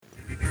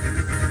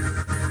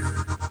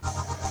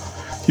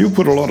You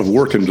put a lot of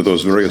work into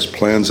those various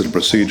plans and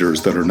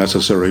procedures that are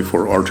necessary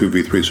for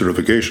R2v3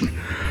 certification.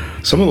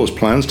 Some of those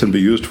plans can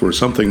be used for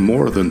something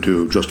more than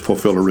to just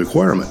fulfill a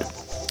requirement.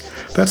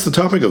 That's the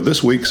topic of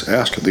this week's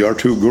Ask the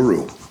R2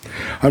 Guru.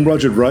 I'm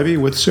Roger Drivey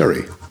with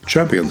SERI,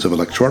 Champions of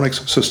Electronics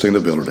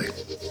Sustainability.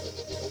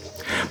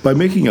 By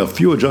making a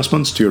few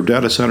adjustments to your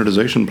data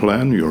sanitization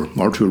plan, your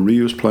R2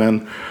 reuse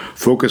plan,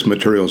 focus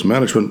materials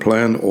management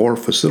plan, or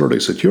facility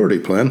security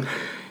plan,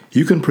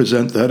 you can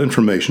present that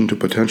information to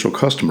potential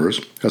customers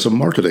as a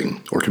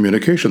marketing or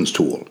communications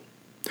tool.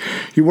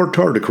 You worked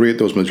hard to create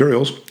those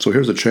materials, so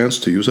here's a chance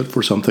to use it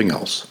for something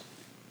else.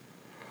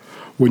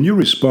 When you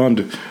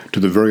respond to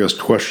the various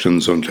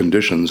questions on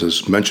conditions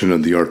as mentioned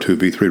in the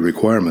R2v3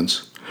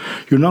 requirements,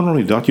 you're not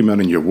only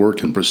documenting your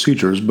work and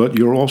procedures, but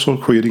you're also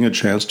creating a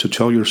chance to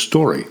tell your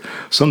story,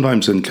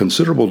 sometimes in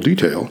considerable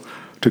detail,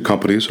 to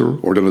companies or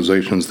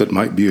organizations that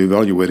might be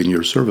evaluating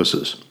your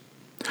services.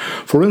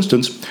 For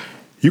instance,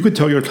 you could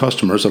tell your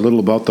customers a little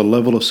about the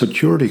level of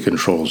security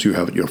controls you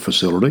have at your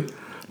facility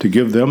to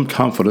give them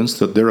confidence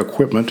that their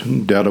equipment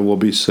and data will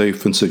be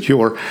safe and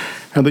secure,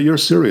 and that you're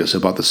serious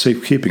about the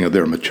safekeeping of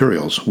their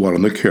materials while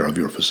in the care of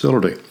your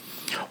facility.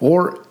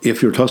 Or,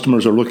 if your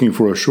customers are looking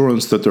for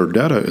assurance that their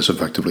data is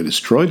effectively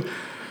destroyed,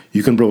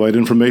 you can provide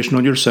information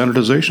on your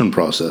sanitization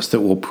process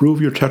that will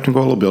prove your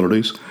technical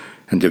abilities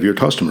and give your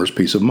customers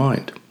peace of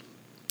mind.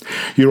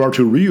 Your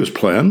R2 reuse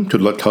plan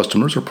could let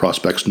customers or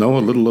prospects know a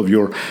little of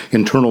your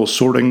internal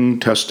sorting,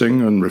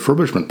 testing, and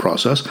refurbishment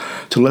process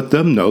to let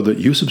them know that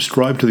you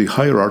subscribe to the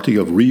hierarchy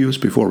of reuse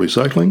before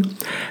recycling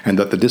and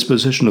that the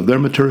disposition of their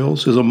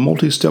materials is a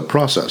multi-step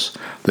process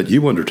that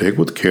you undertake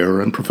with care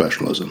and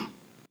professionalism.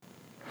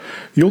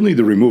 You'll need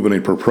to remove any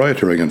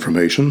proprietary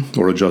information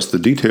or adjust the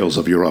details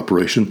of your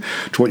operation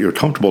to what you're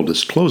comfortable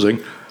disclosing,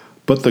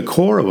 but the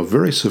core of a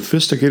very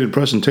sophisticated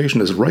presentation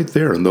is right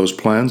there in those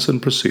plans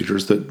and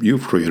procedures that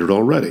you've created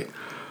already.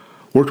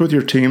 Work with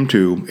your team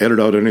to edit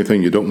out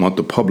anything you don't want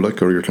the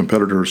public or your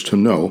competitors to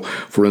know.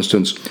 For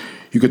instance,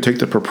 you could take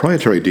the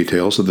proprietary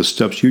details of the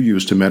steps you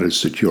use to manage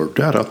secure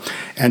data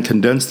and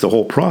condense the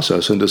whole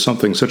process into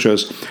something such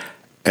as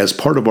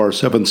part of our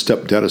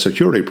 7-step data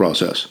security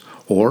process,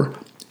 or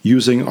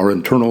using our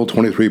internal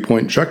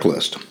 23-point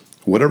checklist.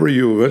 Whatever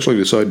you eventually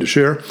decide to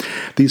share,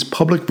 these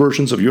public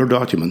versions of your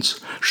documents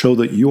show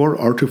that your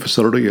R2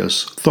 facility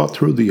has thought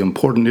through the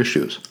important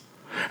issues,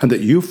 and that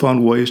you've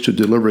found ways to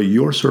deliver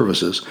your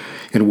services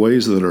in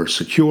ways that are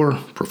secure,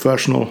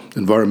 professional,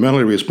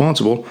 environmentally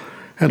responsible,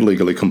 and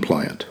legally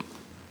compliant.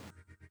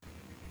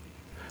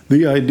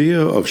 The idea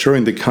of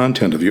sharing the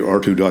content of your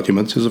R2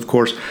 documents is, of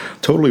course,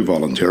 totally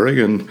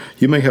voluntary, and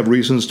you may have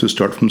reasons to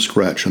start from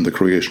scratch in the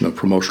creation of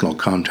promotional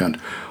content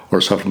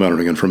or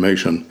supplementary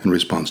information in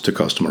response to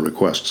customer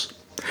requests.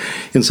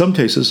 In some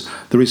cases,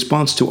 the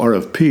response to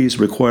RFPs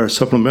requires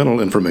supplemental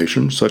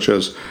information, such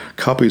as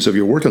copies of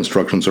your work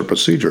instructions or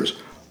procedures,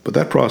 but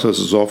that process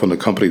is often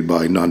accompanied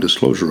by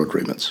non-disclosure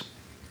agreements.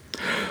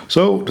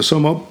 So, to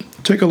sum up,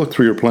 take a look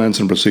through your plans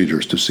and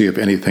procedures to see if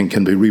anything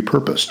can be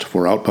repurposed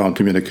for outbound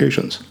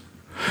communications.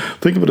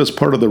 Think of it as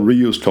part of the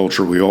reuse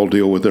culture we all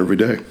deal with every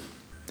day.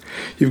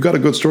 You've got a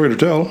good story to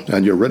tell,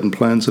 and your written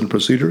plans and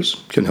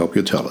procedures can help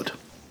you tell it.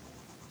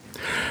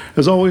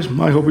 As always,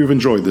 I hope you've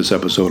enjoyed this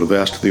episode of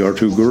Ask the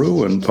R2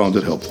 Guru and found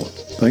it helpful.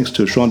 Thanks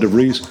to Sean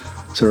DeVries,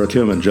 Sarah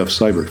Kim, and Jeff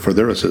Seibert for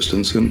their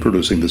assistance in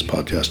producing this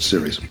podcast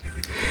series.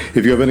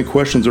 If you have any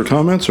questions or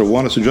comments or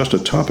want to suggest a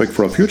topic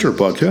for a future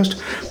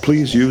podcast,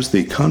 please use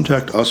the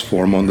Contact Us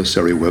form on the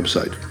SERI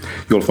website.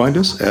 You'll find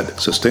us at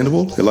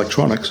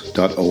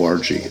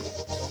sustainableelectronics.org.